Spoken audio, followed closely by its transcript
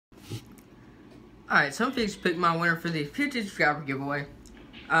Alright, so I'm fixing to pick my winner for the 50 subscriber giveaway.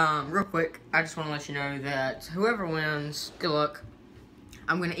 Real quick, I just want to let you know that whoever wins, good luck.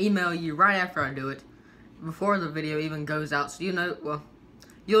 I'm going to email you right after I do it, before the video even goes out, so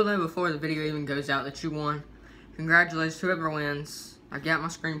you'll know before the video even goes out that you won. Congratulations, whoever wins. I got my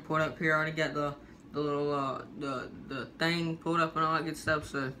screen pulled up here. I already got the little the thing pulled up and all that good stuff.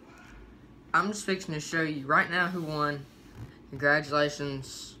 So I'm just fixing to show you right now who won.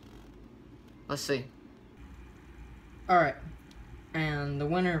 Congratulations. Let's see. Alright, and the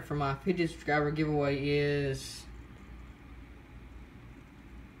winner for my 50 subscriber giveaway is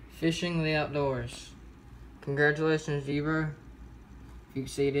Fishing the Outdoors. Congratulations, Evo. You can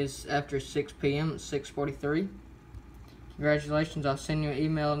see it is after 6 p.m. It's 6:43. Congratulations, I'll send you an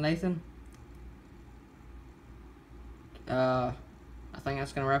email, Nathan. I think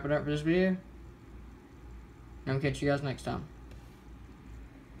that's going to wrap it up for this video. And I'll catch you guys next time.